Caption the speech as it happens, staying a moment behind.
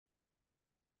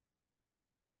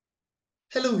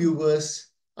Hello viewers,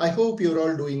 I hope you're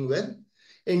all doing well.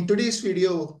 In today's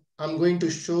video, I'm going to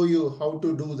show you how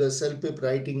to do the CELPIP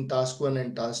writing task 1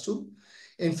 and task 2.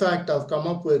 In fact, I've come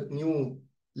up with new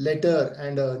letter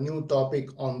and a new topic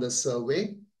on the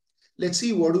survey. Let's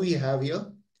see what do we have here.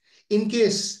 In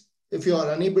case if you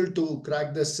are unable to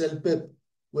crack the CELPIP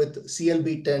with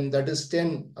CLB 10, that is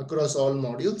 10 across all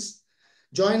modules,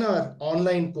 join our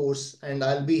online course and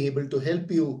I'll be able to help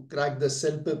you crack the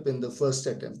CELPIP in the first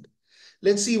attempt.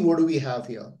 Let's see what do we have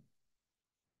here.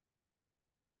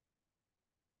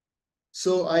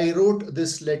 So I wrote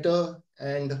this letter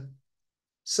and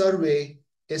survey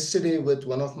yesterday with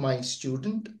one of my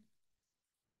student.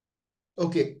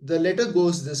 Okay, the letter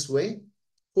goes this way.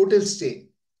 Hotel stay.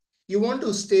 You want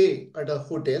to stay at a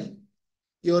hotel.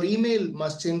 Your email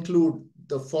must include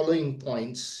the following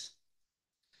points.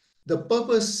 The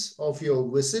purpose of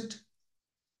your visit,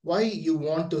 why you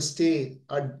want to stay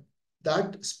at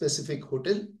that specific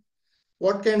hotel,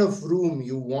 what kind of room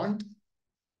you want,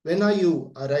 when are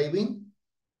you arriving,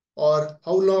 or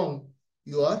how long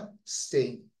you are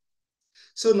staying.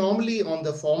 So normally on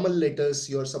the formal letters,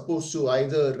 you're supposed to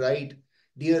either write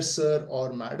dear sir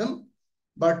or madam,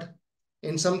 but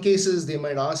in some cases they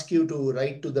might ask you to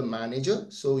write to the manager.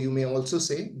 So you may also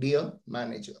say dear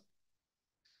manager.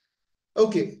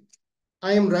 Okay,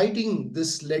 I am writing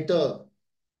this letter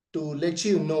to let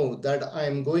you know that I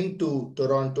am going to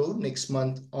Toronto next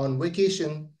month on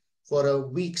vacation for a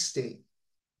week stay.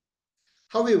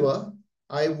 However,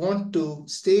 I want to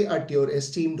stay at your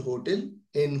esteemed hotel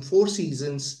in Four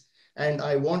Seasons and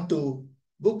I want to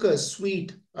book a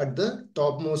suite at the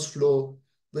topmost floor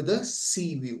with a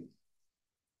sea view.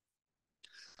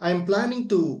 I am planning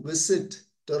to visit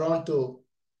Toronto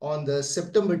on the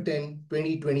September 10,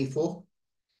 2024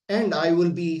 and I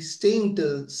will be staying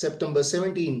till September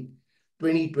 17,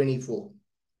 2024.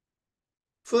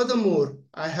 Furthermore,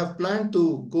 I have planned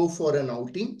to go for an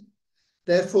outing.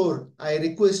 Therefore, I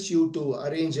request you to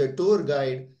arrange a tour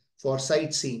guide for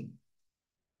sightseeing.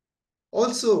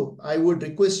 Also, I would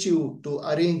request you to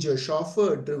arrange a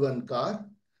chauffeur-driven car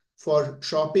for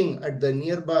shopping at the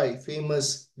nearby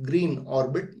famous Green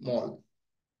Orbit Mall.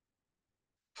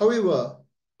 However,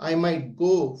 I might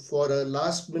go for a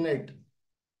last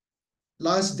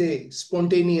day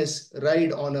spontaneous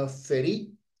ride on a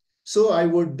ferry. So I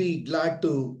would be glad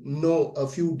to know a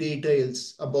few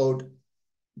details about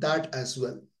that as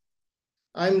well.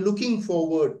 I'm looking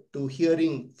forward to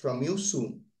hearing from you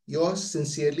soon. Yours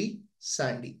sincerely,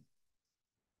 Sandy.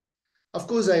 Of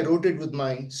course, I wrote it with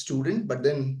my student, but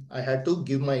then I had to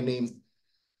give my name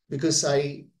because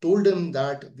I told him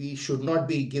that we should not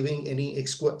be giving any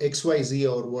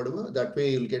XYZ or whatever. That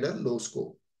way you'll get a low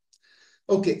score.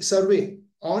 Okay, survey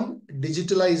on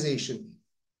digitalization.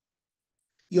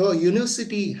 Your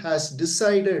university has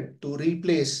decided to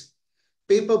replace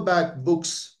paperback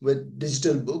books with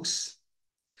digital books.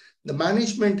 The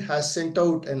management has sent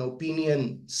out an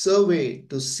opinion survey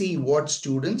to see what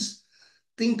students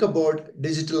think about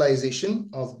digitalization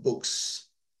of books.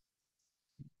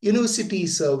 University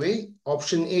survey,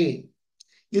 option A.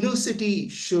 University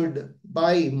should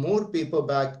buy more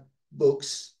paperback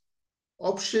books.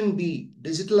 Option B,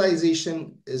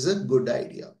 digitalization is a good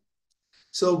idea.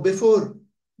 So before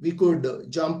we could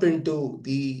jump into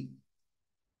the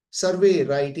survey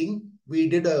writing, we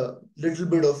did a little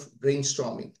bit of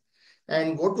brainstorming.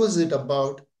 And what was it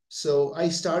about? So I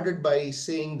started by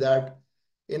saying that,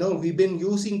 we've been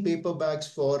using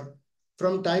paperbacks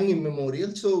from time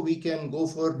immemorial, so we can go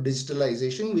for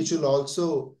digitalization, which will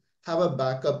also have a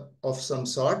backup of some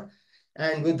sort.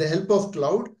 And with the help of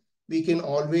cloud, we can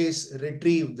always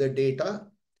retrieve the data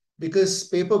because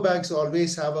paperbacks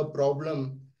always have a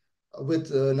problem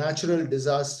with natural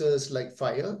disasters like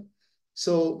fire.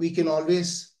 So we can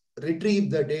always retrieve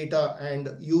the data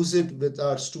and use it with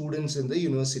our students in the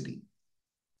university.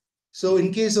 So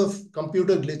in case of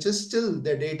computer glitches, still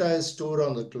the data is stored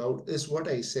on the cloud, is what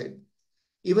I said.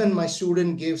 Even my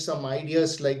student gave some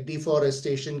ideas like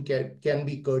deforestation can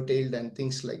be curtailed and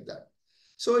things like that.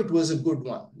 So it was a good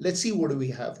one. Let's see what do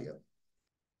we have here.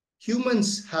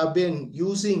 Humans have been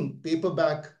using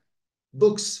paperback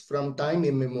books from time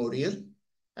immemorial,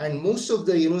 and most of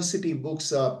the university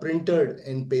books are printed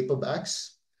in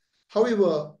paperbacks.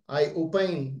 However, I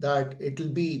opine that it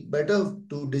will be better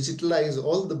to digitalize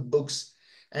all the books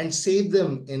and save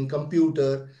them in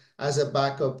computer as a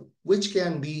backup, which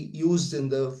can be used in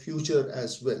the future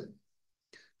as well.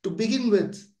 To begin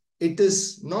with, it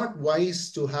is not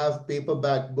wise to have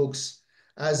paperback books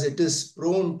as it is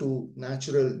prone to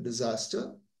natural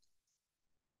disaster.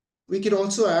 We can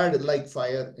also add like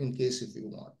fire in case if you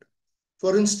want.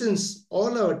 For instance,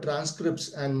 all our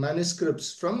transcripts and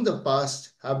manuscripts from the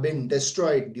past have been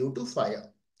destroyed due to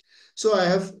fire. So I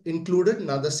have included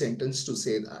another sentence to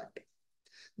say that.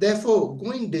 Therefore,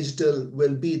 going digital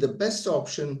will be the best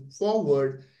option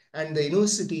forward, and the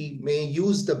university may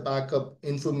use the backup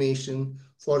information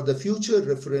for the future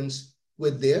reference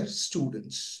with their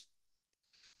students.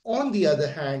 On the other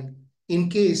hand, in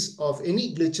case of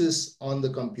any glitches on the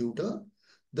computer,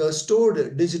 the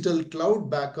stored digital cloud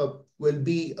backup will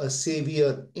be a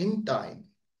savior in time.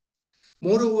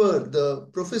 Moreover, the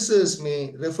professors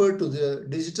may refer to the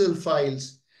digital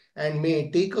files and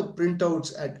may take up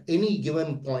printouts at any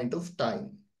given point of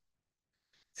time.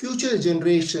 Future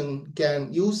generation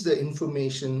can use the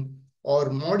information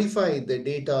or modify the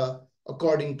data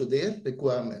according to their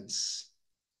requirements.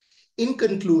 In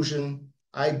conclusion,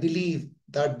 I believe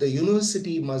that the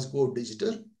university must go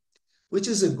digital, which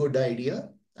is a good idea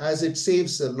as it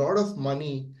saves a lot of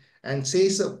money and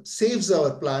saves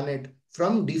our planet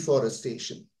from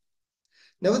deforestation.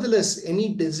 Nevertheless,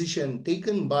 any decision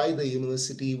taken by the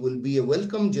university will be a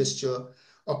welcome gesture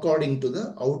according to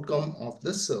the outcome of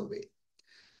the survey.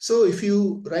 So if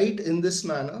you write in this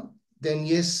manner, then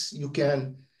yes, you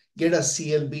can get a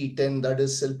CLB 10, that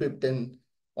is CELPIP 10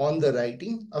 on the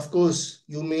writing. Of course,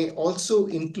 you may also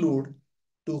include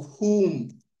to whom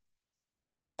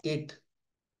it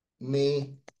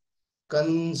may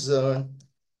concern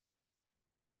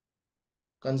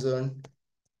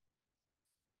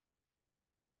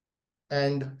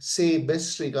and say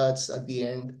best regards at the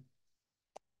end.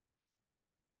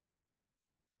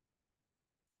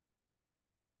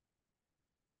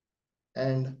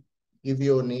 And give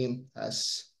your name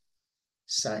as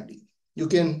Sandy. You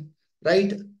can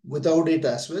write without it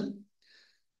as well,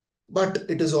 but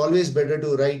it is always better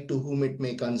to write to whom it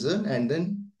may concern and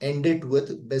then end it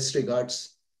with best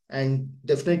regards and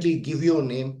definitely give your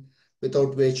name,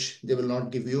 without which they will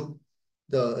not give you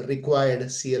the required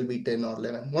CLB 10 or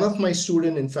 11. One of my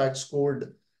students, in fact,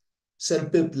 scored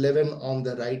CELPIP 11 on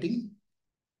the writing,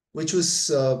 which was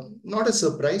not a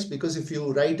surprise because if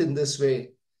you write in this way,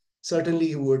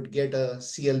 certainly you would get a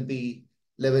CLB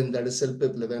 11, that is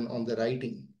CELPIP 11 on the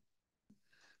writing.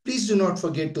 Please do not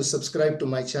forget to subscribe to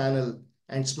my channel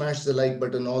and smash the like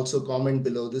button. Also comment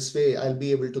below. This way I'll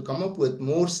be able to come up with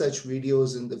more such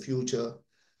videos in the future.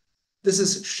 This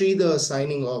is Sridhar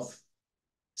signing off.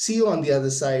 See you on the other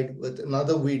side with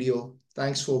another video.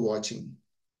 Thanks for watching.